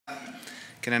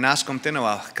Kinanaskom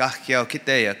tinawa, kahkiao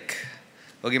kiteyak,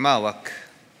 ogimawak,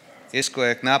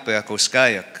 iskoek napeak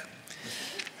uskayak.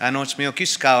 Anots mio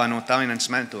kiskau ano taminan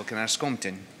smantu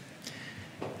kinaskomtin.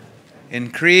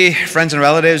 In Cree, friends and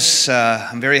relatives,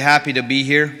 I'm very happy to be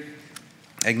here,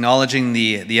 acknowledging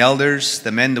the elders,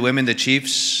 the men, the women, the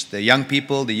chiefs, the young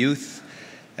people, the youth,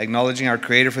 acknowledging our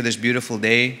Creator for this beautiful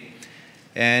day.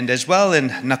 And as well in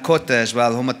Nakota as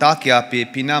well, Humatakia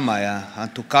Pinamaya,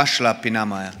 Antukashla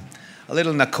Pinamaya. A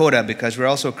little Nakota because we're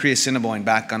also Cree Assiniboine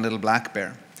back on Little Black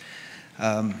Bear.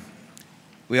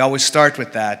 We always start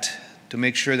with that to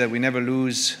make sure that we never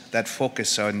lose that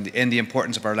focus on the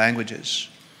importance of our languages.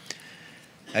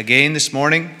 Again this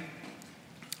morning,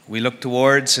 we look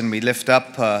towards and we lift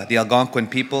up the Algonquin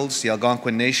peoples, the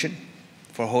Algonquin nation,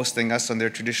 for hosting us on their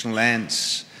traditional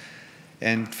lands.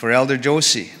 And for Elder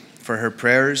Josie, for her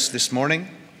prayers this morning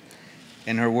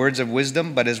and her words of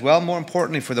wisdom, but as well, more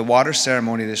importantly, for the water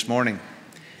ceremony this morning.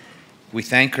 We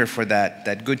thank her for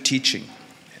that good teaching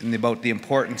and about the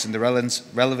importance and the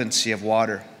relevancy of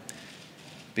water,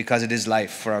 because it is life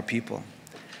for our people.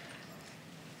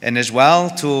 And as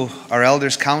well to our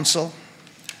Elders Council,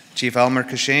 Chief Elmer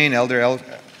Cushane, Elder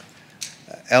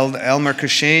Elmer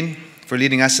Cushane, for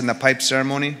leading us in the pipe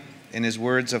ceremony in his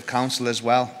words of counsel as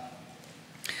well.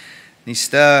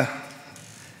 Nista,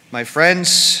 my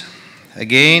friends,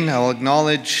 again, I'll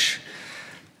acknowledge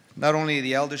not only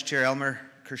the Elders Chair Elmer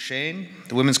Cushane,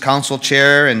 the Women's Council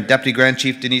Chair and Deputy Grand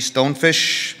Chief Denise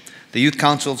Stonefish, the Youth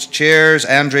Council's Chairs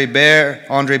Andre Bear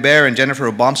and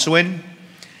Jennifer Obomsawin,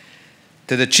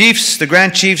 to the Chiefs, the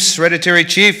Grand Chiefs, Hereditary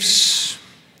Chiefs,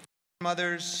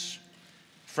 mothers,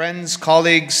 friends,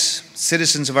 colleagues,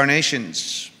 citizens of our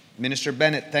nations. Minister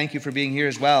Bennett, thank you for being here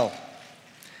as well.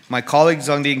 My colleagues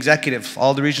on the executive,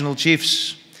 all the regional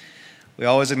chiefs, we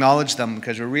always acknowledge them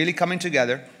because we're really coming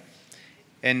together.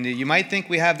 And you might think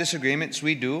we have disagreements,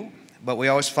 we do, but we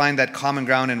always find that common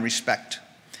ground and respect.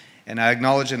 And I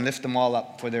acknowledge and lift them all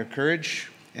up for their courage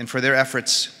and for their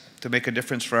efforts to make a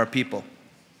difference for our people.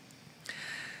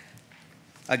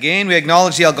 Again, we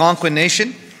acknowledge the Algonquin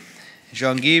nation.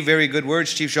 Jean-Guy, very good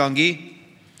words, Chief Jean-Guy.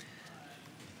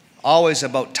 Always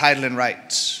about title and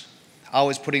rights.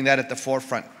 Always putting that at the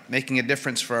forefront, making a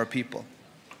difference for our people.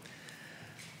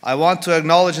 I want to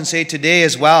acknowledge and say today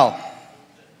as well,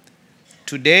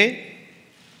 today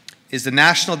is the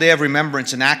National Day of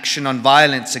Remembrance and Action on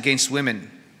Violence Against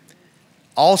Women,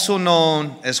 also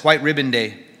known as White Ribbon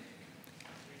Day.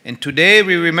 And today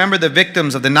we remember the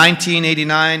victims of the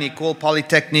 1989 École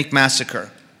Polytechnique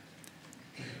massacre.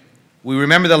 We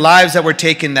remember the lives that were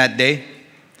taken that day.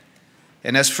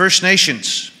 And as First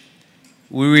Nations,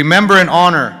 we remember and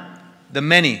honor the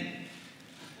many,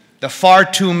 the far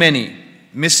too many,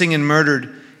 missing and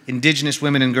murdered Indigenous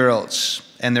women and girls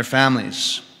and their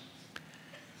families.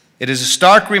 It is a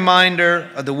stark reminder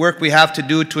of the work we have to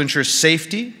do to ensure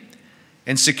safety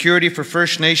and security for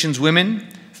First Nations women,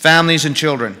 families, and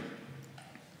children.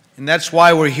 And that's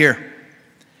why we're here.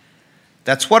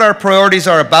 That's what our priorities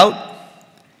are about.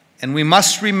 And we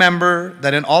must remember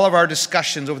that in all of our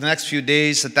discussions over the next few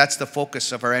days, that's the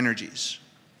focus of our energies.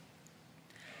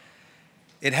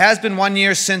 It has been 1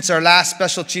 year since our last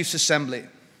Special Chiefs Assembly.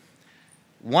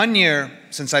 1 year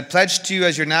since I pledged to you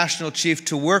as your National Chief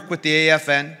to work with the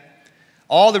AFN,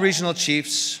 all the regional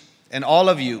chiefs, and all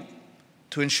of you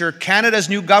to ensure Canada's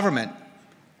new government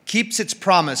keeps its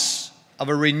promise of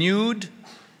a renewed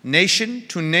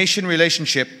nation-to-nation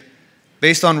relationship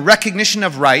based on recognition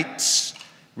of rights,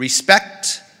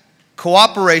 respect,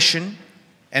 cooperation,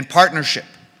 and partnership.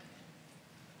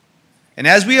 And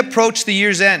as we approach the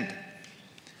year's end,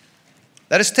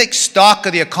 let us take stock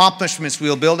of the accomplishments we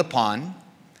will build upon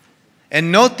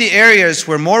and note the areas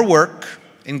where more work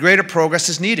and greater progress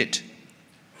is needed.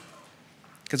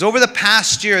 Because over the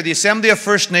past year, the Assembly of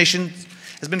First Nations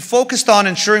has been focused on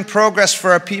ensuring progress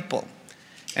for our people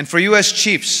and for you as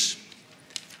chiefs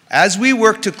as we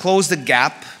work to close the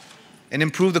gap and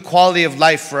improve the quality of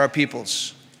life for our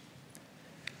peoples.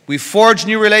 We forged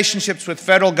new relationships with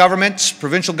federal governments,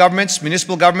 provincial governments,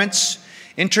 municipal governments,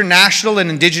 international and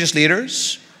Indigenous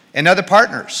leaders, and other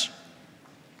partners.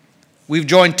 We've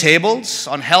joined tables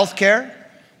on healthcare,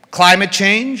 climate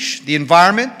change, the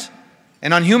environment,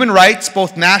 and on human rights,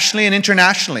 both nationally and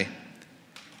internationally.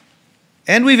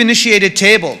 And we've initiated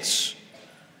tables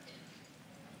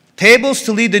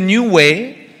to lead the new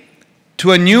way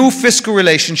to a new fiscal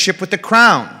relationship with the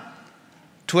Crown,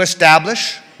 to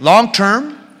establish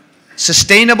long-term,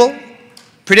 sustainable,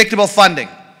 predictable funding.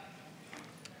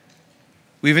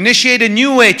 We've initiated a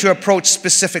new way to approach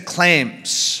specific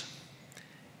claims.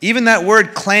 Even that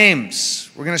word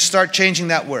claims, we're going to start changing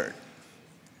that word.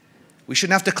 We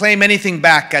shouldn't have to claim anything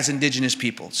back as Indigenous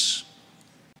peoples.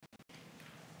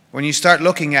 When you start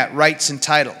looking at rights and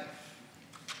title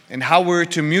and how we're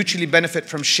to mutually benefit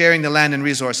from sharing the land and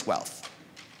resource wealth.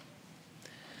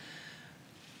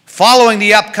 Following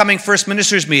the upcoming First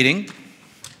Ministers meeting,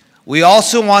 we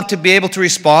also want to be able to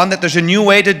respond that there's a new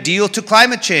way to deal to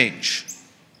climate change.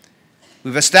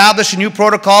 We've established a new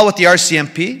protocol with the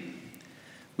RCMP.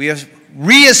 We have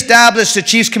re-established the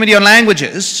Chiefs Committee on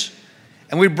Languages,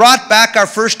 and we brought back our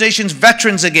First Nations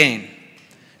veterans again,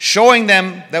 showing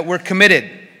them that we're committed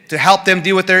to help them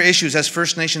deal with their issues as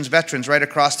First Nations veterans right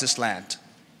across this land.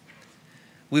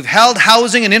 We've held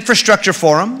housing and infrastructure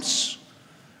forums,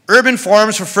 urban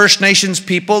forums for First Nations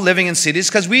people living in cities,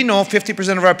 because we know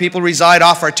 50% of our people reside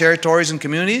off our territories and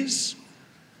communities.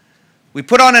 We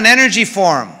put on an energy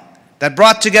forum that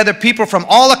brought together people from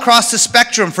all across the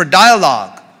spectrum for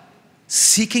dialogue,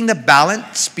 seeking the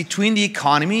balance between the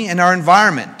economy and our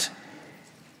environment,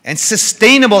 and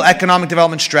sustainable economic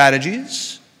development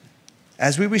strategies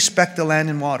as we respect the land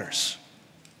and waters.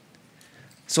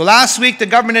 So last week, the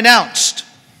government announced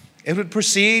it would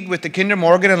proceed with the Kinder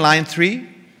Morgan and Line 3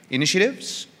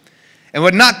 initiatives and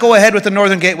would not go ahead with the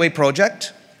Northern Gateway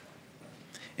project.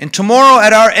 And tomorrow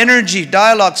at our energy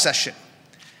dialogue session,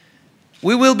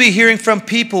 we will be hearing from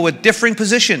people with differing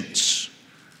positions.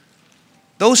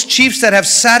 Those chiefs that have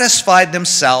satisfied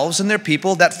themselves and their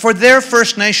people that for their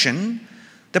First Nation,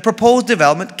 the proposed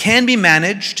development can be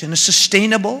managed in a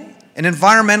sustainable and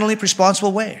environmentally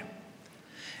responsible way.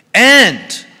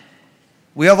 And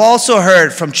we have also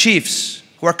heard from chiefs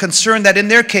who are concerned that in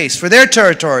their case, for their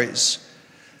territories,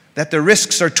 that the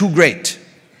risks are too great.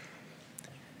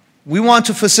 We want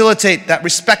to facilitate that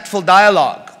respectful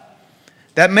dialogue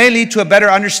that may lead to a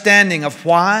better understanding of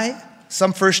why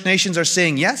some First Nations are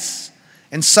saying yes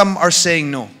and some are saying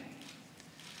no.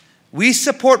 We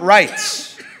support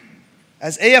rights.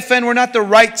 As AFN, we're not the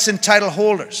rights and title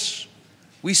holders.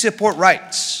 We support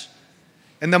rights.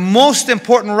 And the most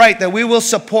important right that we will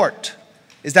support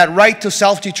is that right to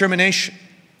self-determination.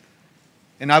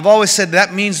 And I've always said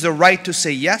that means the right to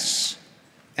say yes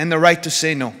and the right to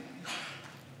say no.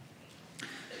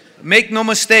 Make no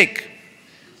mistake,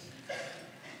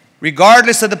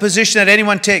 regardless of the position that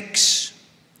anyone takes,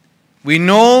 we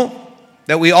know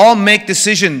that we all make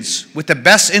decisions with the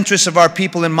best interests of our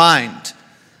people in mind,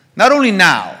 not only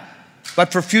now,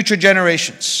 but for future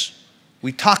generations.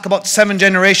 We talk about 7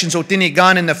 generations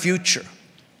Otinigan in the future.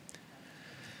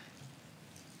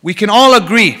 We can all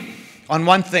agree on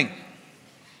one thing,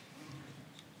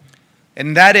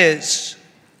 and that is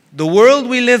the world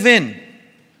we live in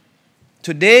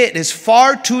today is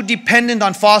far too dependent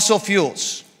on fossil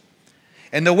fuels.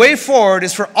 And the way forward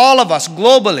is for all of us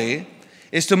globally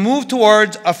is to move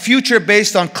towards a future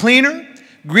based on cleaner,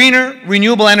 greener,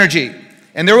 renewable energy.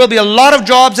 And there will be a lot of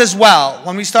jobs as well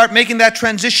when we start making that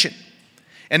transition.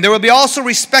 And there will be also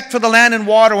respect for the land and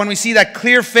water when we see that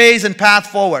clear phase and path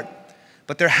forward.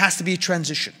 But there has to be a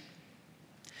transition.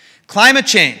 Climate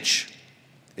change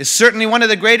is certainly one of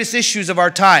the greatest issues of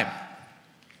our time.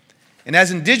 And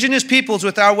as Indigenous peoples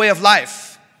with our way of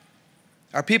life,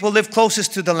 our people live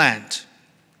closest to the land.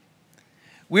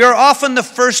 We are often the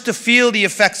first to feel the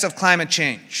effects of climate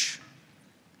change.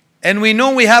 And we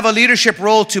know we have a leadership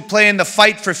role to play in the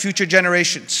fight for future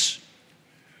generations.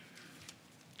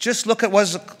 Just look at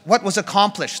what was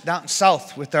accomplished down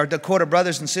south with our Dakota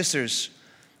brothers and sisters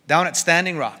down at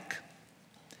Standing Rock.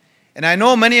 And I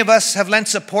know many of us have lent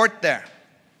support there.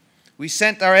 We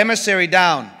sent our emissary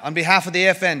down on behalf of the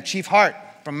AFN, Chief Hart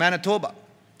from Manitoba.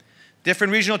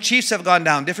 Different regional chiefs have gone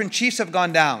down. Different chiefs have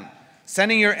gone down.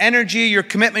 Sending your energy, your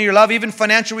commitment, your love, even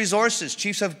financial resources.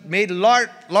 Chiefs have made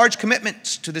large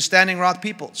commitments to the Standing Rock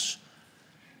peoples.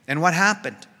 And what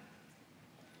happened?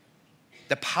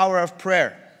 The power of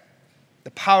prayer,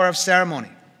 the power of ceremony,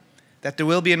 that there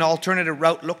will be an alternative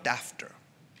route looked after.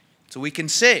 So we can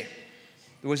say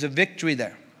there was a victory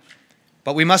there.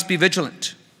 But we must be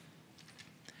vigilant.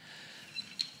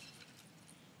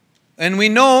 And we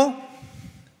know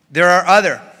there are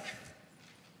other,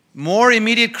 more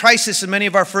immediate crises in many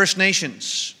of our First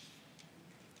Nations.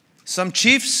 Some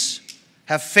chiefs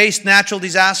have faced natural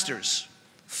disasters,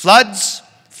 floods,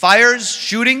 fires,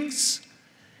 shootings,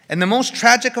 and the most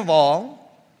tragic of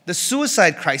all, the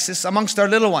suicide crisis amongst our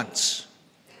little ones.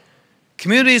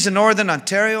 Communities in northern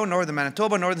Ontario, northern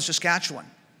Manitoba, northern Saskatchewan,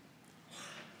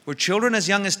 where children as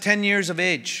young as 10 years of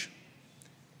age,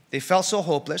 they felt so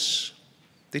hopeless,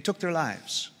 they took their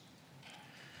lives.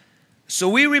 So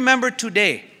we remember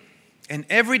today and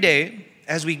every day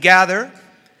as we gather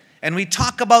and we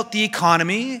talk about the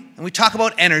economy and we talk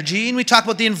about energy and we talk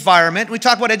about the environment, we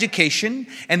talk about education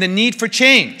and the need for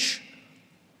change.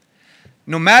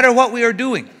 no matter what we are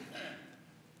doing,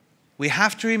 we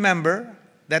have to remember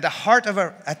that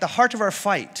at the heart of our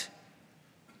fight,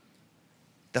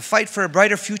 the fight for a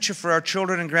brighter future for our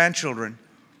children and grandchildren,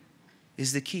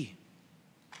 is the key.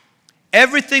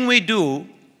 Everything we do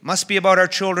must be about our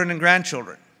children and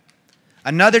grandchildren.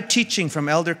 Another teaching from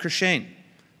Elder Kershane: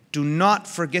 do not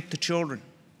forget the children,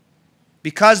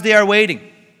 because they are waiting.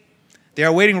 They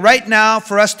are waiting right now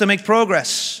for us to make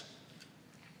progress.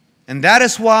 And that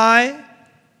is why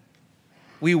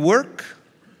we work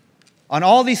on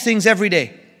all these things every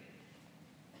day.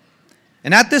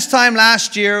 And at this time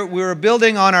last year, we were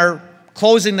building on our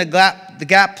Closing the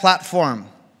Gap platform.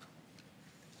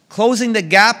 Closing the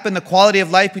gap in the quality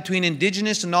of life between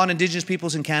Indigenous and non-Indigenous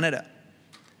peoples in Canada.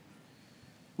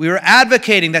 We were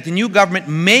advocating that the new government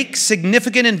make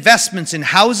significant investments in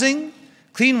housing,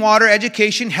 clean water,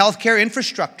 education, healthcare,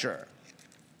 infrastructure.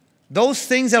 Those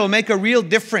things that will make a real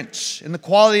difference in the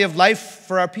quality of life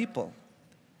for our people.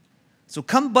 So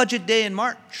come budget day in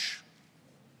March,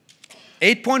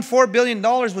 $8.4 billion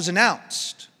was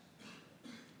announced.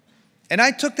 And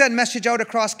I took that message out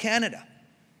across Canada.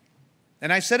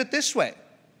 And I said it this way: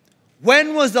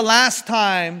 when was the last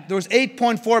time there was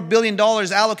 $8.4 billion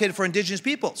allocated for Indigenous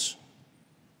peoples?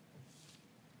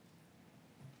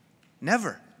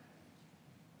 Never.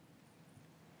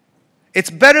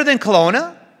 It's better than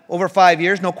Kelowna over 5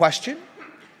 years, no question.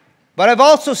 But I've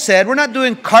also said we're not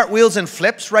doing cartwheels and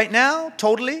flips right now,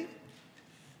 totally,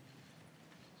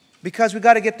 because we've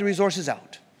got to get the resources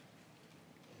out.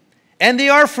 And they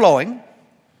are flowing.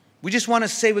 We just want to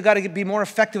say we've got to be more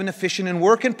effective and efficient and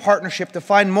work in partnership to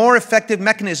find more effective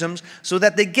mechanisms so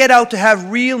that they get out to have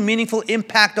real, meaningful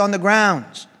impact on the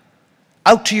ground,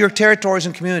 out to your territories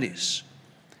and communities.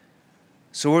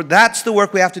 So that's the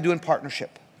work we have to do in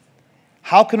partnership.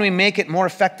 How can we make it more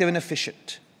effective and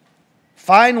efficient?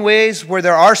 Find ways where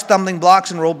there are stumbling blocks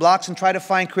and roadblocks and try to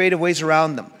find creative ways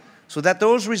around them so that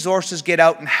those resources get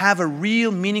out and have a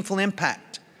real, meaningful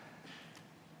impact.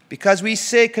 Because we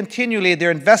say continually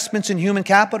they're investments in human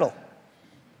capital.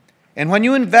 And when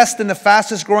you invest in the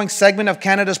fastest growing segment of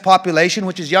Canada's population,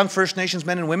 which is young First Nations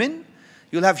men and women,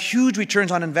 you'll have huge returns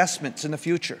on investments in the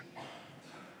future.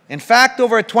 In fact,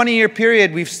 over a 20-year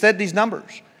period, we've said these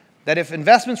numbers, that if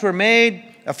investments were made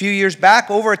a few years back,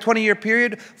 over a 20-year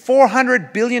period,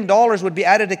 $400 billion would be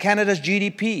added to Canada's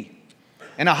GDP,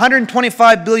 and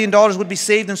 $125 billion would be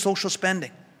saved in social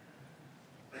spending.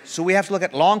 So we have to look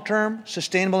at long-term,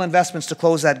 sustainable investments to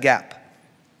close that gap.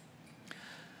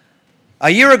 A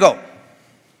year ago,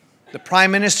 the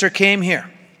Prime Minister came here,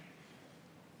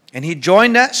 and he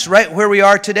joined us right where we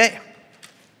are today.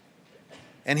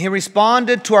 And he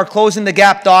responded to our Closing the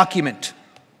Gap document.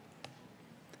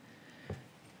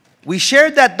 We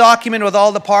shared that document with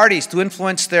all the parties to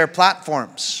influence their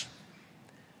platforms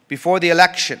before the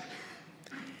election.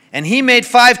 And he made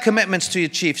 5 commitments to you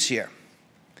chiefs here.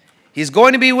 He's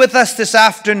going to be with us this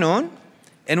afternoon,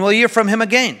 and we'll hear from him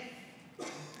again.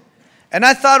 And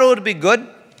I thought it would be good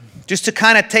just to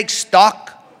kind of take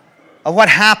stock of what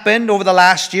happened over the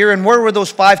last year and where were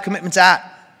those 5 commitments at.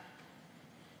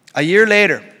 A year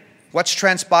later, what's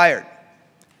transpired?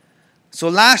 So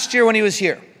last year when he was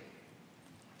here,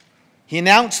 he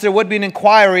announced there would be an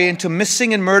inquiry into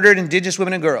missing and murdered Indigenous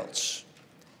women and girls.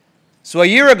 So a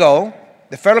year ago,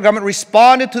 the federal government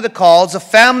responded to the calls of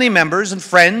family members and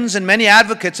friends and many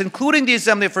advocates, including the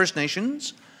Assembly of First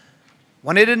Nations,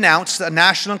 when it announced a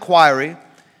national inquiry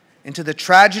into the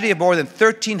tragedy of more than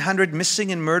 1,300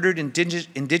 missing and murdered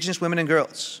Indigenous women and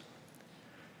girls.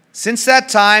 Since that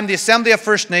time, the Assembly of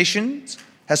First Nations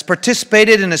has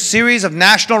participated in a series of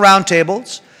national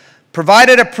roundtables,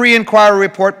 provided a pre-inquiry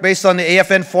report based on the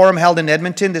AFN forum held in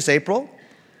Edmonton this April,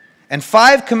 and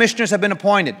 5 commissioners have been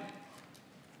appointed,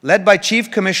 led by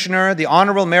Chief Commissioner, the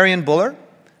Honourable Marion Buller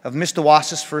of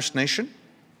Mistawassis First Nation.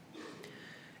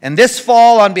 And this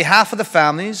fall, on behalf of the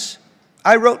families,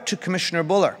 I wrote to Commissioner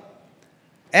Buller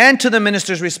and to the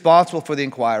ministers responsible for the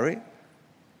inquiry,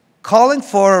 calling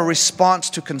for a response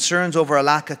to concerns over a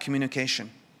lack of communication.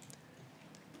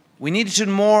 We need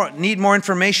more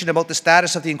information about the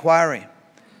status of the inquiry.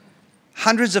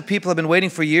 Hundreds of people have been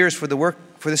waiting for years for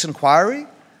this inquiry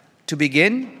to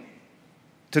begin,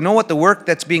 to know what the work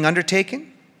that's being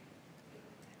undertaken,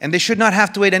 and they should not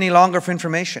have to wait any longer for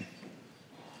information.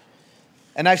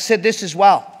 And I've said this as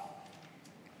well.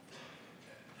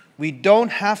 We don't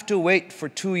have to wait for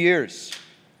 2 years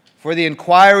for the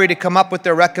inquiry to come up with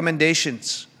their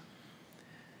recommendations.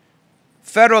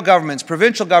 Federal governments,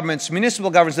 provincial governments,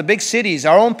 municipal governments, the big cities,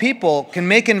 our own people can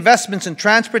make investments in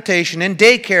transportation, in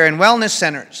daycare, in wellness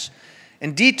centers,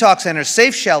 in detox centers,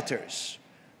 safe shelters,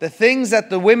 the things that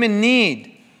the women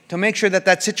need to make sure that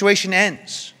that situation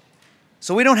ends.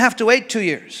 So we don't have to wait 2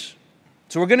 years.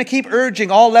 So we're going to keep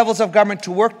urging all levels of government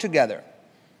to work together,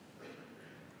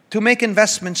 to make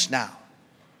investments now,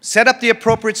 set up the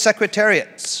appropriate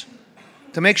secretariats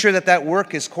to make sure that that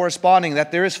work is corresponding,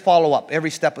 that there is follow-up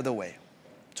every step of the way.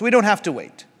 So we don't have to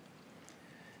wait.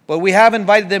 But we have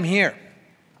invited them here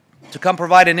to come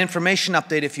provide an information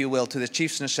update, if you will, to the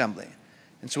Chiefs in Assembly.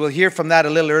 And so we'll hear from that a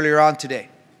little earlier on today.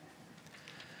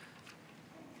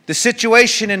 The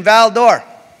situation in Val-d'Or.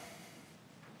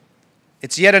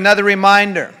 It's yet another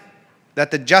reminder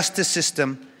that the justice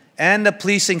system and the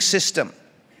policing system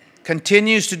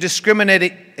continues to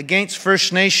discriminate against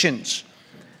First Nations,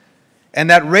 and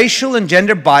that racial and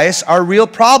gender bias are real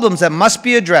problems that must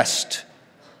be addressed.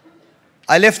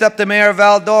 I lift up the Mayor of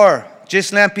Val-d'Or,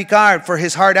 Ghislain Picard, for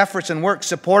his hard efforts and work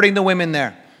supporting the women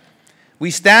there.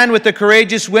 We stand with the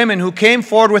courageous women who came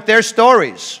forward with their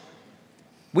stories.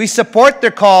 We support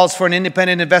their calls for an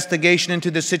independent investigation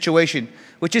into the situation,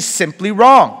 which is simply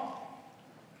wrong.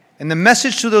 And the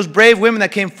message to those brave women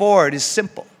that came forward is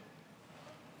simple.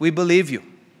 We believe you.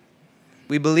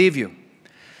 We believe you.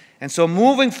 And so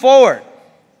moving forward,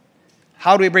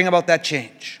 how do we bring about that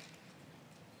change?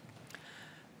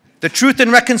 The Truth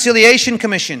and Reconciliation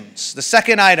Commissions, the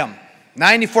second item,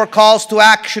 94 calls to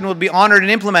action will be honored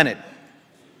and implemented.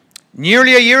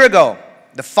 Nearly a year ago,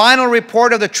 the final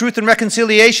report of the Truth and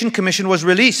Reconciliation Commission was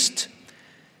released,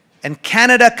 and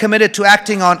Canada committed to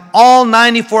acting on all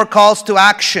 94 calls to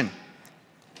action.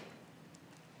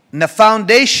 And the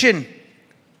foundation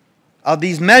of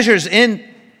these measures in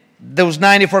those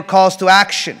 94 calls to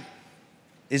action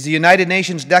is the United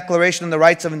Nations Declaration on the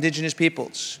Rights of Indigenous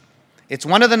Peoples. It's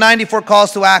one of the 94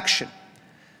 calls to action.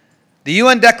 The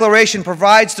UN Declaration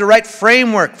provides the right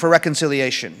framework for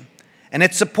reconciliation, and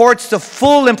it supports the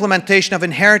full implementation of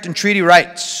inherent and treaty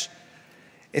rights.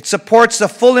 It supports the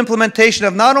full implementation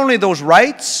of not only those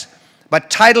rights, but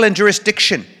title and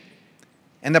jurisdiction.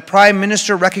 And the Prime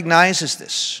Minister recognizes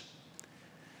this.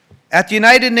 At the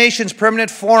United Nations Permanent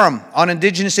Forum on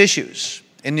Indigenous Issues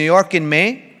in New York in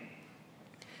May,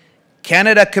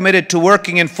 Canada committed to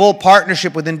working in full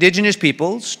partnership with Indigenous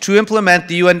peoples to implement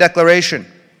the UN Declaration.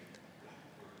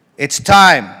 It's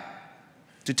time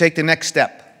to take the next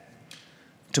step,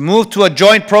 to move to a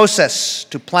joint process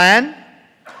to plan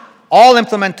all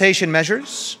implementation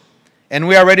measures, and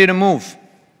we are ready to move.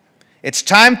 It's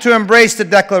time to embrace the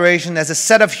Declaration as a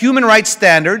set of human rights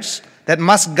standards that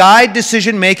must guide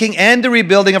decision-making and the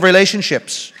rebuilding of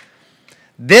relationships.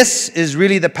 This is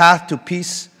really the path to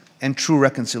peace and true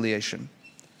reconciliation.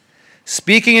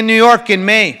 Speaking in New York in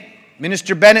May,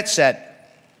 Minister Bennett said,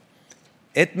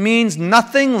 "It means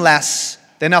nothing less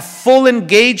than a full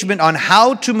engagement on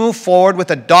how to move forward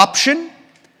with adoption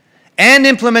and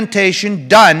implementation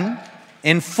done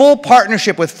in full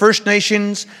partnership with First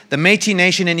Nations, the Métis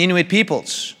Nation, and Inuit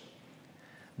peoples.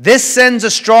 This sends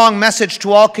a strong message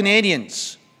to all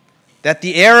Canadians that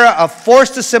the era of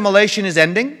forced assimilation is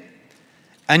ending,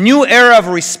 a new era of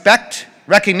respect,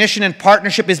 recognition, and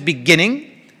partnership is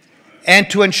beginning, and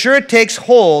to ensure it takes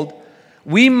hold,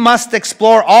 we must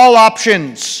explore all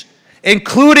options,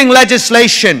 including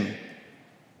legislation."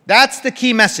 That's the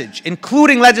key message,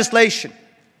 including legislation,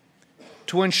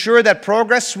 to ensure that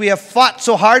progress we have fought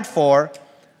so hard for,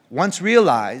 once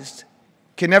realized,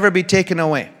 can never be taken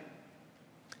away.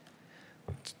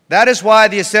 That is why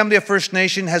the Assembly of First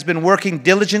Nation has been working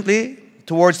diligently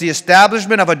towards the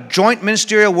establishment of a joint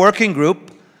ministerial working group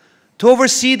to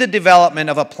oversee the development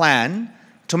of a plan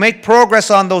to make progress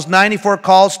on those 94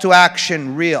 calls to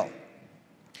action real.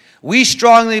 We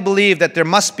strongly believe that there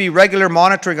must be regular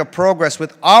monitoring of progress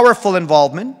with our full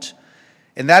involvement,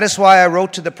 and that is why I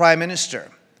wrote to the Prime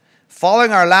Minister,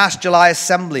 following our last July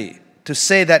Assembly, to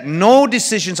say that no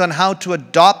decisions on how to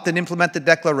adopt and implement the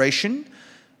Declaration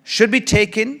should be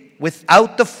taken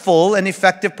without the full and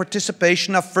effective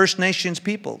participation of First Nations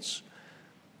peoples,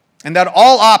 and that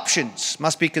all options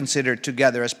must be considered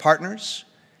together as partners,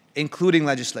 including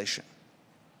legislation.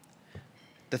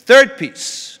 The third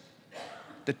piece,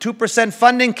 the 2%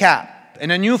 funding cap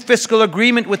and a new fiscal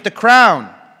agreement with the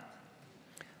Crown,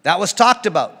 that was talked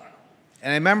about.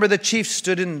 And I remember the chief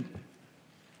stood in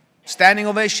standing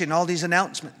ovation, all these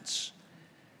announcements.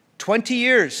 20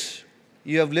 years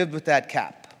you have lived with that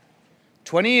cap.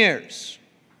 20 years.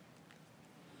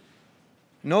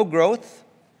 No growth.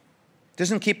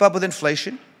 Doesn't keep up with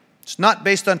inflation. It's not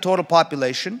based on total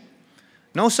population.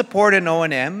 No support in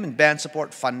O&M and band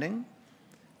support funding.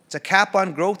 It's a cap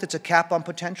on growth. It's a cap on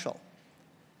potential.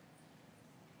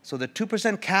 So the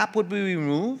 2% cap would be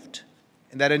removed,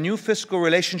 and that a new fiscal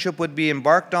relationship would be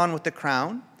embarked on with the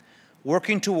Crown,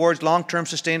 working towards long-term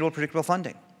sustainable predictable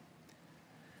funding.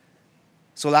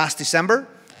 So last December,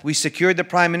 we secured the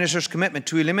Prime Minister's commitment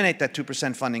to eliminate that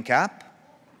 2% funding cap.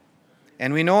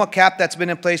 And we know a cap that's been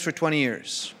in place for 20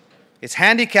 years. It's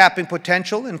handicapping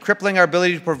potential and crippling our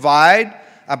ability to provide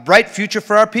a bright future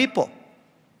for our people.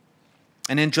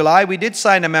 And in July, we did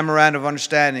sign a memorandum of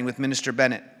understanding with Minister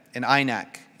Bennett and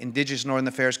INAC, Indigenous Northern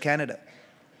Affairs Canada,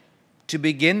 to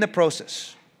begin the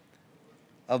process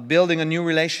of building a new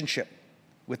relationship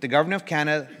with the Government of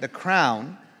Canada, the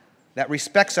Crown, that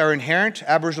respects our inherent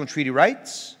Aboriginal treaty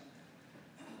rights,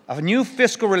 of a new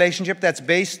fiscal relationship that's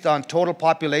based on total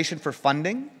population for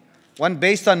funding, one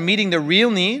based on meeting the real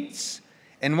needs,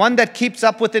 and one that keeps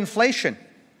up with inflation.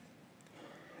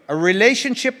 A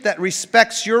relationship that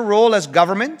respects your role as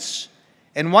governments,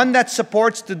 and one that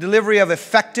supports the delivery of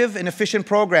effective and efficient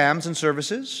programs and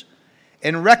services,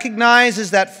 and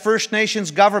recognizes that First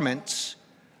Nations governments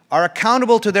are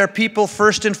accountable to their people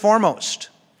first and foremost.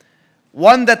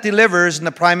 One that delivers, in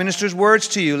the Prime Minister's words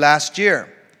to you last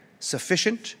year,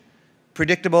 sufficient,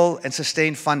 predictable, and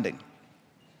sustained funding.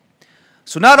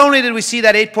 So not only did we see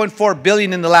that $8.4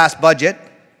 billion in the last budget,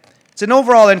 it's an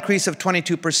overall increase of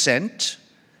 22%,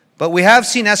 but we have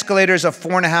seen escalators of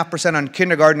 4.5% on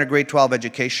kindergarten or grade 12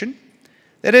 education.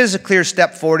 That is a clear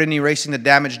step forward in erasing the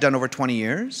damage done over 20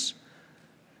 years.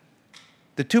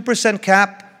 The 2%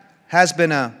 cap has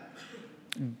been a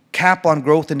cap on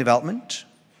growth and development.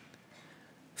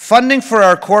 Funding for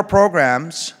our core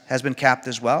programs has been capped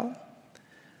as well.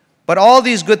 But all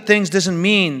these good things doesn't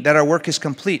mean that our work is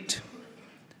complete.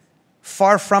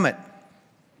 Far from it.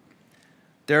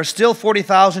 There are still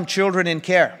 40,000 children in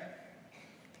care,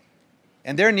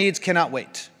 and their needs cannot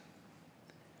wait.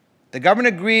 The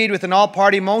government agreed with an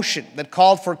all-party motion that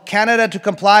called for Canada to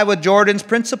comply with Jordan's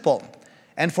principle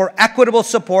and for equitable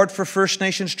support for First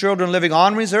Nations children living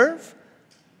on reserve.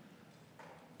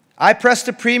 I pressed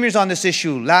the premiers on this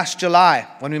issue last July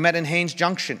when we met in Haines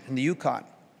Junction in the Yukon,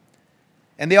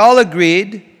 and they all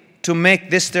agreed to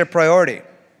make this their priority.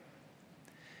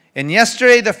 And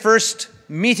yesterday, the first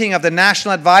meeting of the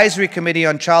National Advisory Committee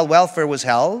on Child Welfare was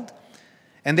held,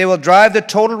 and they will drive the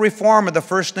total reform of the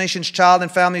First Nations Child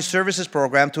and Family Services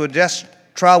Program to address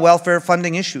child welfare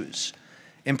funding issues,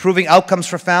 improving outcomes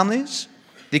for families,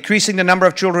 decreasing the number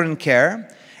of children in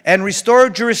care, and restore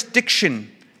jurisdiction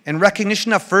and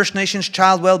recognition of First Nations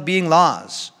child well-being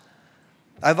laws.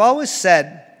 I've always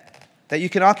said that you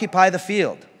can occupy the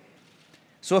field.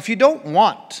 So if you don't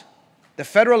want the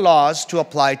federal laws to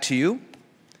apply to you,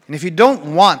 and if you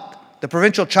don't want the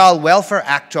Provincial Child Welfare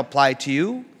Act to apply to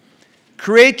you,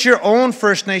 create your own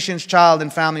First Nations Child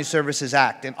and Family Services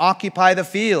Act and occupy the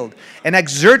field and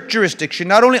exert jurisdiction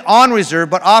not only on reserve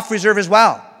but off reserve as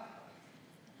well.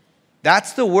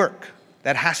 That's the work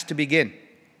that has to begin.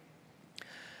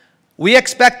 We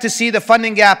expect to see the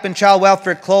funding gap in child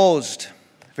welfare closed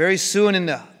very soon in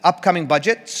the upcoming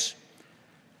budgets.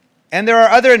 And there are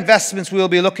other investments we will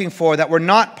be looking for that were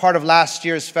not part of last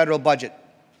year's federal budget.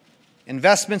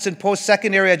 Investments in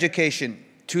post-secondary education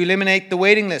to eliminate the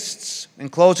waiting lists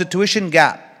and close the tuition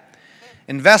gap.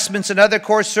 Investments in other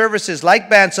core services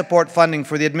like band support funding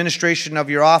for the administration of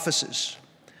your offices.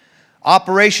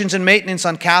 Operations and maintenance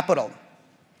on capital.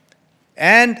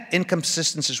 And income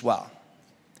assistance as well.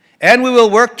 And we will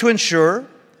work to ensure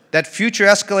that future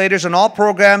escalators on all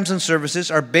programs and services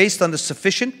are based on the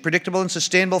sufficient, predictable, and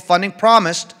sustainable funding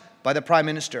promised by the Prime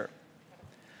Minister.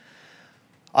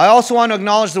 I also want to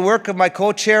acknowledge the work of my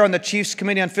co-chair on the Chiefs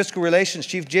Committee on Fiscal Relations,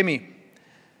 Chief Jimmy,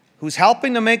 who's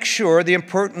helping to make sure the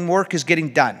important work is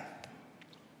getting done.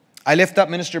 I lift up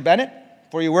Minister Bennett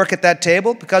for your work at that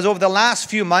table because over the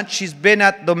last few months she's been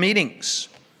at the meetings.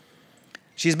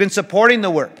 She's been supporting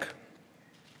the work.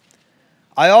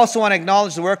 I also want to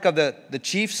acknowledge the work of the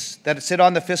chiefs that sit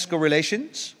on the fiscal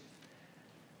relations,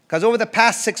 because over the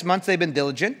past 6 months they've been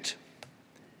diligent.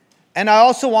 And I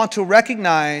also want to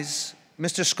recognize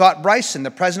Mr. Scott Bryson,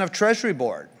 the President of Treasury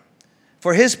Board,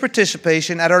 for his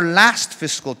participation at our last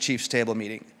fiscal chiefs table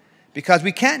meeting, because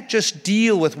we can't just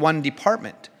deal with one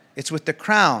department. It's with the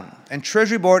Crown, and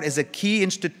Treasury Board is a key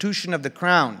institution of the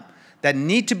Crown that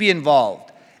need to be involved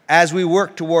as we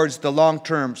work towards the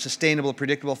long-term, sustainable,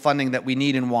 predictable funding that we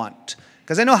need and want.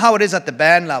 Because I know how it is at the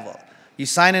band level. You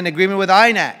sign an agreement with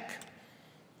INAC.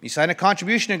 You sign a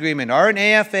contribution agreement, or an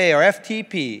AFA, or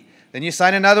FTP. Then you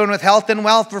sign another one with Health and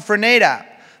Welfare for NADAP.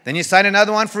 Then you sign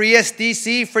another one for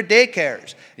ESDC for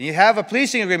daycares. And you have a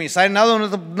policing agreement. You sign another one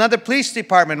with another police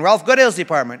department, Ralph Goodale's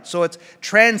department. So it's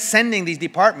transcending these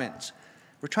departments.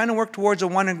 We're trying to work towards a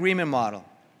one agreement model,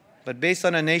 but based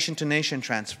on a nation-to-nation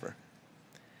transfer.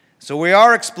 So we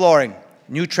are exploring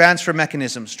new transfer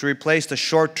mechanisms to replace the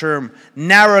short-term,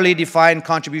 narrowly defined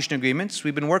contribution agreements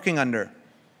we've been working under.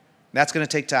 That's going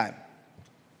to take time.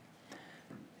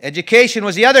 Education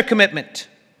was the other commitment.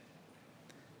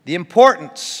 The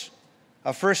importance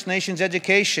of First Nations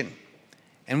education.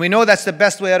 And we know that's the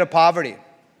best way out of poverty.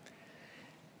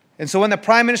 And so when the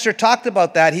Prime Minister talked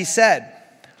about that, he said,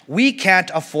 we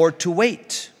can't afford to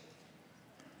wait.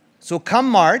 So come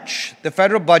March, the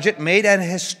federal budget made an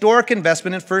historic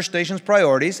investment in First Nations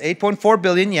priorities, $8.4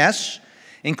 billion, yes,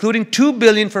 including $2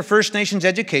 billion for First Nations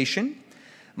education,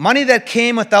 money that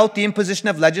came without the imposition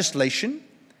of legislation,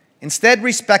 instead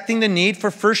respecting the need for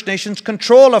First Nations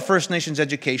control of First Nations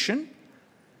education.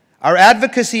 Our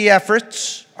advocacy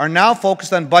efforts are now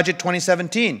focused on Budget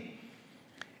 2017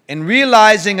 and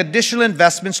realizing additional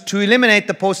investments to eliminate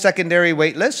the post-secondary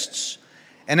wait lists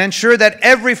and ensure that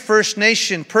every First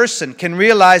Nation person can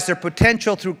realize their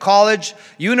potential through college,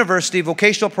 university,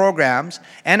 vocational programs,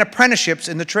 and apprenticeships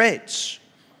in the trades.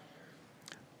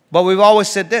 But we've always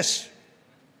said this,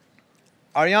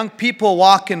 our young people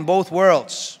walk in both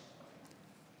worlds,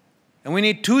 and we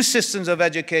need two systems of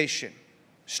education.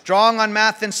 Strong on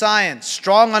math and science,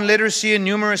 strong on literacy and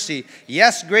numeracy.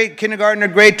 Yes, grade kindergarten or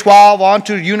grade 12 on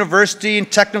to university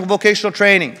and technical vocational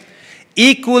training.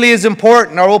 Equally as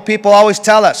important, our old people always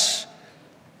tell us,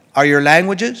 are your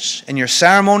languages and your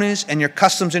ceremonies and your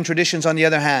customs and traditions on the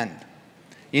other hand.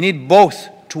 You need both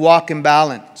to walk in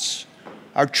balance.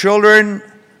 Our children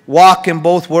walk in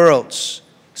both worlds,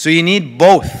 so you need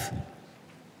both.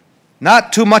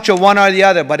 Not too much of one or the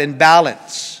other, but in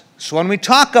balance. So when we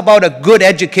talk about a good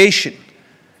education,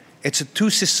 it's the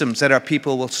two systems that our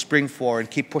people will spring for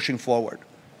and keep pushing forward.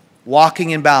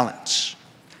 Walking in balance.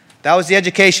 That was the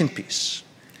education piece.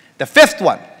 The fifth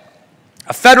one,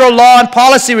 a federal law and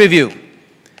policy review.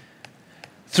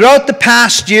 Throughout the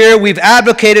past year, we've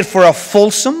advocated for a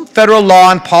fulsome federal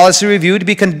law and policy review to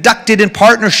be conducted in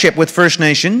partnership with First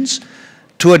Nations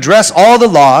to address all the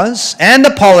laws and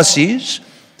the policies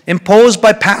imposed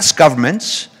by past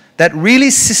governments that really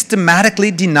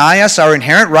systematically deny us our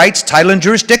inherent rights, title, and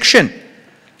jurisdiction.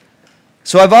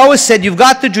 So I've always said you've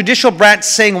got the judicial branch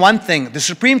saying one thing, the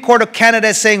Supreme Court of Canada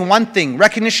is saying one thing,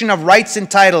 recognition of rights and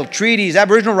title, treaties,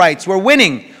 Aboriginal rights. We're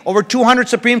winning over 200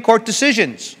 Supreme Court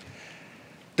decisions.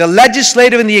 The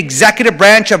legislative and the executive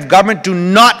branch of government do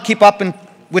not keep up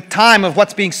with time of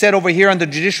what's being said over here on the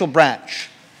judicial branch.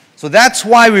 So that's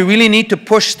why we really need to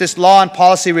push this law and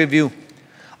policy review.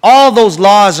 All those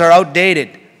laws are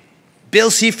outdated. Bill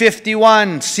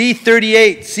C-51,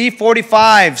 C-38,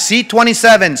 C-45,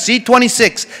 C-27,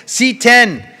 C-26,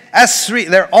 C-10, S-3,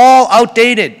 they're all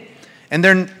outdated.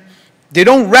 And they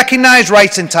don't recognize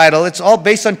rights and title. It's all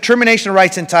based on termination of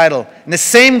rights and title. And the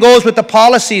same goes with the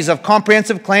policies of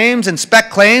comprehensive claims and spec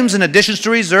claims and additions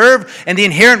to reserve and the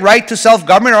inherent right to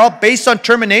self-government are all based on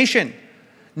termination,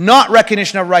 not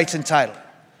recognition of rights and title.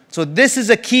 So this is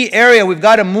a key area we've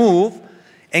got to move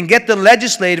and get the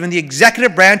legislative and the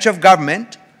executive branch of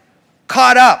government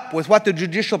caught up with what the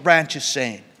judicial branch is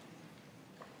saying.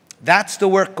 That's the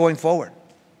work going forward.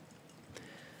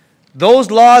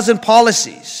 Those laws and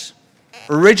policies,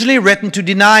 originally written to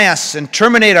deny us and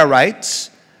terminate our rights,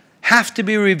 have to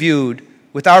be reviewed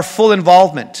with our full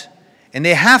involvement. And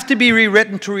they have to be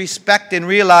rewritten to respect and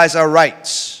realize our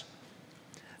rights.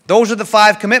 Those are the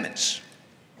 5 commitments.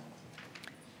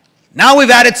 Now we've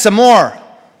added some more.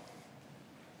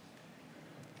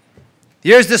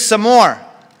 Here's the some more.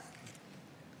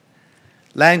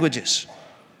 Languages.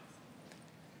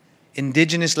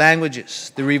 Indigenous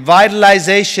languages. The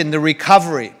revitalization, the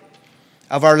recovery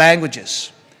of our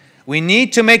languages. We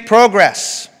need to make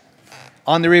progress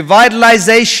on the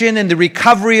revitalization and the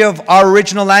recovery of our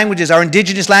original languages, our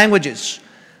indigenous languages.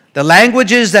 The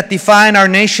languages that define our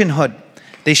nationhood.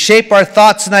 They shape our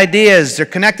thoughts and ideas. They're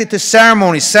connected to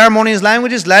ceremony. Ceremony is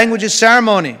languages, language is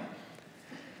ceremony.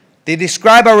 They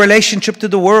describe our relationship to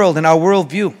the world and our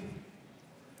worldview.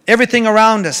 Everything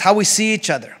around us, how we see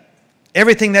each other.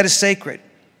 Everything that is sacred.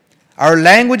 Our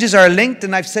languages are linked,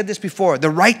 and I've said this before, the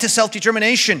right to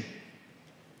self-determination.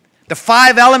 The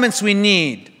 5 elements we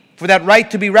need for that right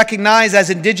to be recognized as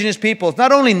Indigenous peoples,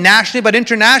 not only nationally but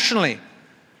internationally.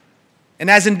 And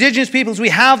as Indigenous peoples, we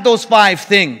have those 5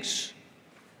 things.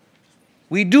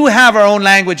 We do have our own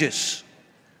languages.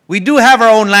 We do have our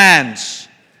own lands.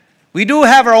 We do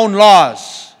have our own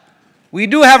laws. We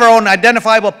do have our own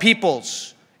identifiable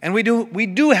peoples. And we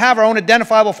do have our own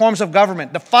identifiable forms of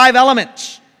government. The 5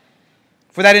 elements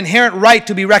for that inherent right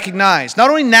to be recognized, not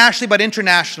only nationally but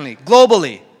internationally,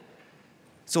 globally.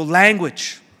 So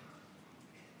language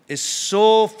is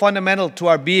so fundamental to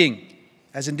our being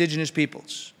as Indigenous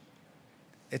peoples.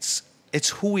 It's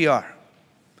who we are.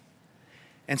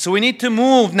 And so we need to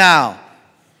move now.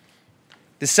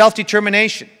 The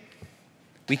self-determination.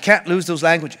 We can't lose those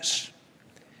languages.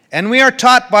 And we are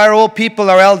taught by our old people,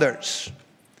 our elders,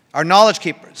 our knowledge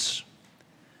keepers,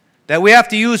 that we have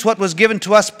to use what was given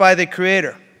to us by the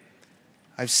Creator.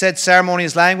 I've said ceremony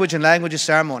is language and language is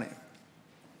ceremony.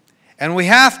 And we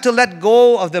have to let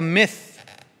go of the myth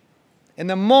in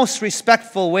the most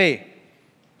respectful way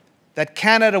that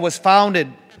Canada was founded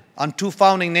on two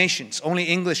founding nations, only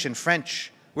English and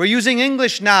French. We're using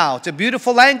English now. It's a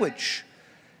beautiful language.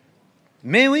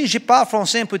 Mais oui, je parle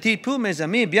français un petit peu, mes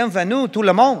amis. Bienvenue, tout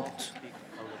le monde.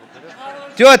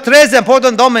 Tu es très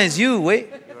important dans mes yeux, oui.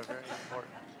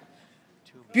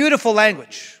 Beautiful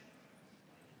language.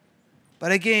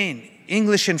 But again,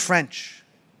 English and French.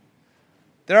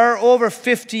 There are over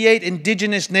 58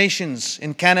 indigenous nations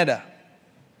in Canada.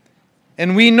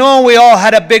 And we know we all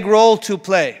had a big role to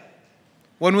play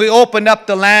when we opened up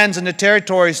the lands and the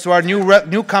territories to our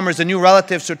newcomers and new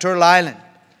relatives to Turtle Island.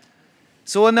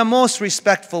 So in the most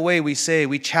respectful way, we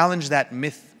challenge that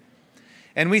myth.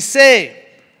 And we say,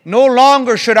 no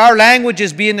longer should our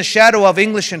languages be in the shadow of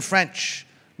English and French.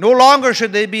 No longer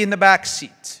should they be in the back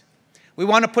seat. We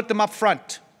want to put them up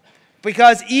front.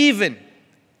 Because even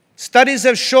studies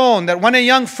have shown that when a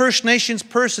young First Nations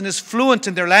person is fluent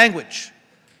in their language,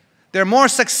 they're more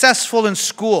successful in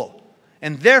school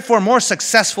and therefore more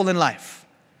successful in life.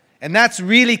 And that's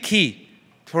really key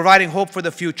to providing hope for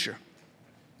the future.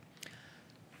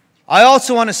 I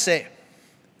also want to say,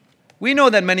 we know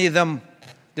that many of them,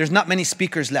 there's not many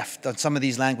speakers left on some of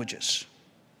these languages.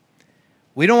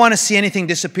 We don't want to see anything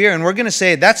disappear, and we're going to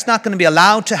say that's not going to be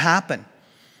allowed to happen.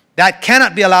 That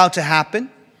cannot be allowed to happen.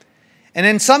 And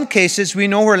in some cases, we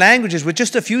know where languages with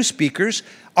just a few speakers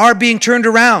are being turned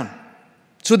around.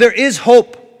 So there is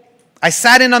hope. I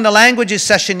sat in on the languages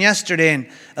session yesterday, and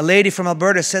a lady from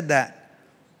Alberta said that.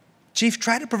 Chief,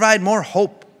 try to provide more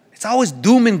hope. It's always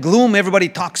doom and gloom everybody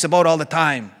talks about all the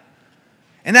time.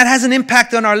 And that has an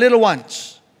impact on our little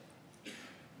ones.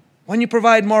 When you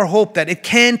provide more hope that it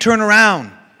can turn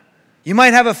around. You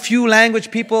might have a few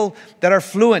language people that are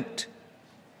fluent,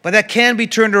 but that can be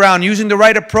turned around using the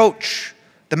right approach,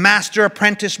 the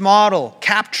master-apprentice model,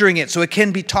 capturing it so it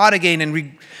can be taught again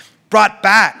and brought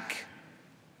back.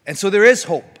 And so there is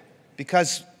hope,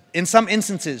 because in some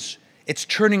instances, it's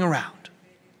turning around.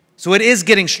 So it is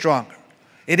getting stronger.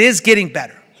 It is getting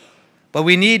better. But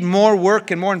we need more work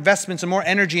and more investments and more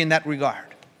energy in that regard.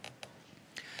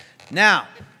 Now,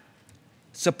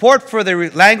 support for the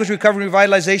language recovery and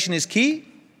revitalization is key,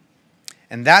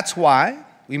 and that's why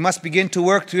we must begin to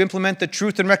work to implement the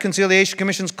Truth and Reconciliation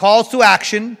Commission's calls to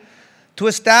action to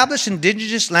establish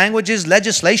Indigenous languages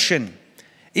legislation.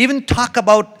 Even talk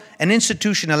about an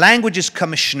institution, a languages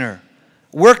commissioner,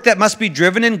 work that must be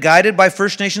driven and guided by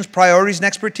First Nations priorities and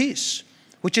expertise,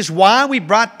 which is why we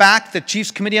brought back the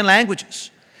Chiefs Committee on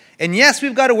Languages. And yes,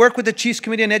 we've got to work with the Chiefs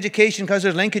Committee on Education because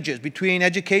there's linkages between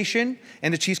education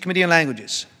and the Chiefs Committee on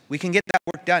Languages. We can get that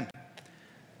work done.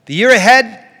 The year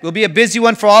ahead will be a busy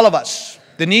one for all of us.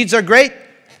 The needs are great.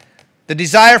 The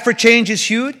desire for change is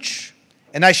huge.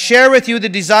 And I share with you the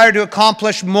desire to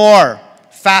accomplish more,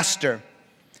 faster.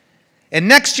 And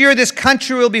next year, this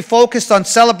country will be focused on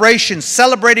celebrations,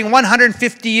 celebrating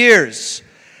 150 years,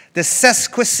 the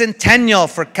sesquicentennial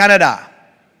for Canada.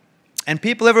 And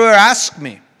people everywhere ask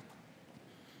me,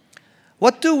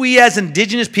 what do we as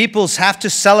Indigenous peoples have to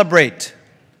celebrate?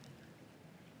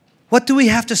 What do we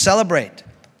have to celebrate?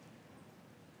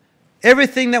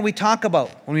 Everything that we talk about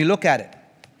when we look at it.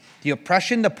 The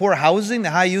oppression, the poor housing,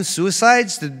 the high youth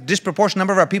suicides, the disproportionate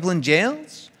number of our people in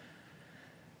jails.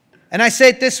 And I say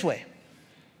it this way,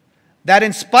 that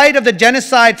in spite of the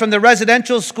genocide from the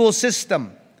residential school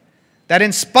system, that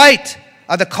in spite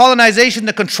of the colonization,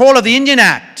 the control of the Indian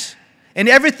Act, and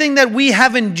everything that we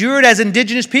have endured as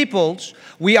Indigenous peoples,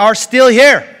 we are still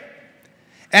here.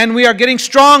 And we are getting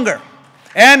stronger.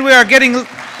 And we are getting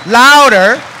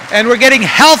louder. And we're getting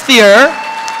healthier.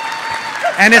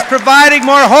 And it's providing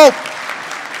more hope.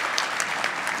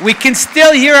 We can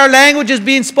still hear our languages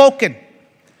being spoken.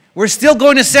 We're still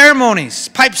going to ceremonies.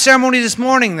 Pipe ceremony this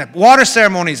morning, the water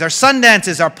ceremonies, our sun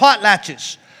dances, our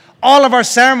potlatches. All of our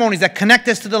ceremonies that connect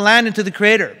us to the land and to the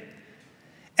Creator.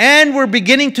 And we're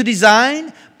beginning to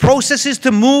design processes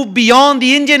to move beyond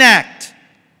the Indian Act.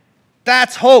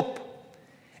 That's hope.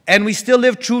 And we still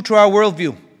live true to our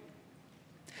worldview.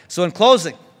 So in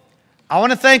closing, I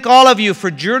want to thank all of you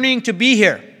for journeying to be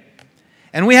here.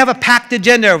 And we have a packed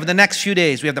agenda over the next few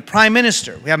days. We have the Prime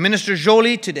Minister. We have Minister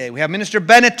Jolie today. We have Minister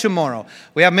Bennett tomorrow.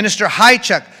 We have Minister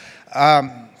Hychuk.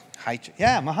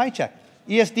 Hychuk.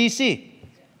 ESDC.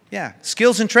 Yeah,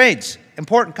 skills and trades.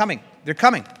 Important coming. They're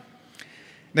coming.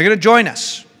 They're going to join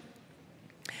us.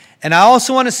 And I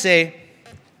also want to say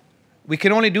we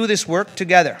can only do this work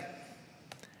together.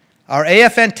 Our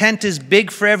AFN tent is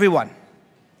big for everyone.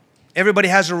 Everybody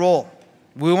has a role.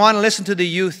 We want to listen to the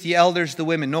youth, the elders, the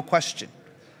women, no question.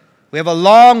 We have a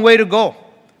long way to go.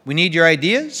 We need your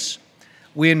ideas.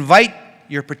 We invite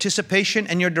your participation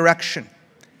and your direction.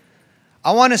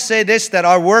 I want to say this, that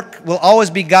our work will always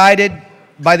be guided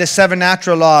by the 7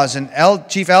 natural laws. And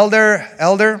Chief Elmer,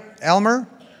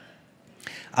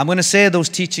 I'm going to say those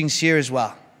teachings here as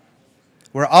well.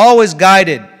 We're always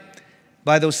guided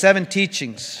by those 7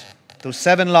 teachings, those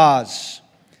 7 laws.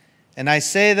 And I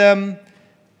say them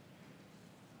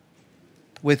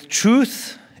with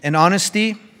truth and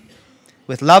honesty,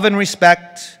 with love and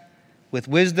respect, with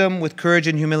wisdom, with courage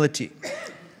and humility,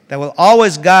 that will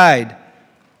always guide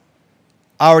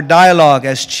our dialogue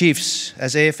as chiefs,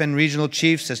 as AFN regional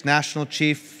chiefs, as national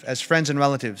chief, as friends and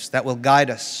relatives, that will guide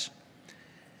us.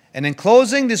 And in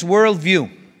closing, this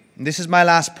worldview, and this is my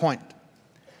last point,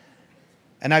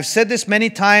 and I've said this many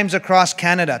times across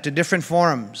Canada to different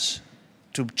forums,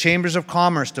 to chambers of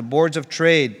commerce, to boards of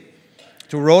trade,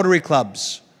 to Rotary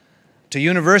clubs, to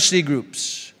university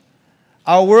groups.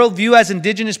 Our worldview as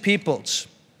Indigenous peoples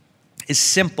is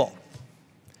simple.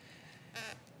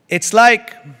 It's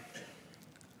like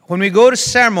when we go to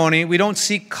ceremony, we don't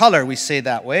see color, we say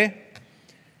that way.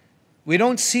 We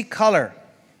don't see color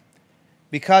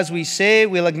because we say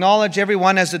we'll acknowledge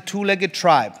everyone as a 2-legged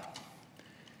tribe.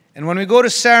 And when we go to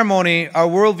ceremony, our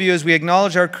worldview is we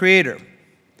acknowledge our Creator.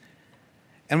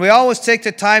 And we always take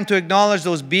the time to acknowledge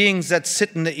those beings that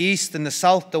sit in the east and the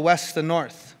south, the west, the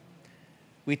north.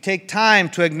 We take time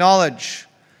to acknowledge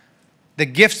the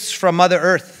gifts from Mother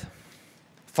Earth,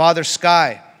 Father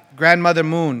Sky, Grandmother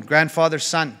Moon, Grandfather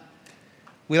Sun.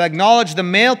 We'll acknowledge the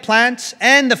male plants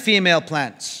and the female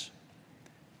plants.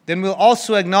 Then we'll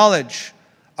also acknowledge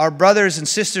our brothers and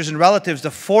sisters and relatives, the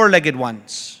 4-legged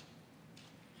ones.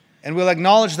 And we'll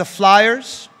acknowledge the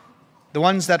flyers, the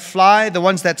ones that fly, the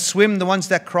ones that swim, the ones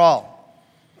that crawl.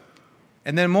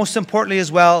 And then most importantly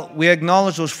as well, we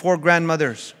acknowledge those 4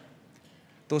 grandmothers.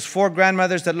 Those 4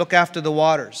 grandmothers that look after the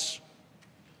waters,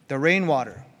 the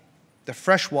rainwater, the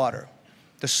fresh water,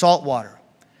 the salt water.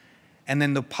 And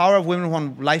then the power of women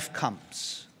when life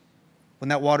comes, when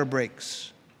that water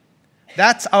breaks.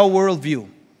 That's our worldview.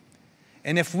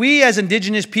 And if we as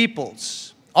Indigenous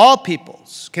peoples, all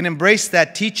peoples, can embrace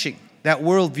that teaching, that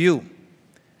worldview,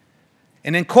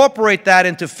 and incorporate that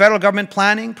into federal government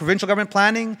planning, provincial government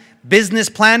planning, business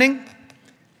planning,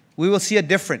 we will see a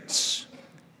difference.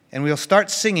 And we'll start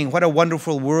singing, what a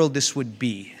wonderful world this would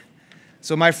be.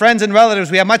 So my friends and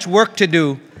relatives, we have much work to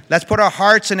do. Let's put our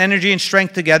hearts and energy and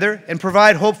strength together and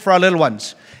provide hope for our little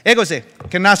ones. Ego se,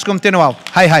 que nascum tinuau.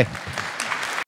 Hi, hi.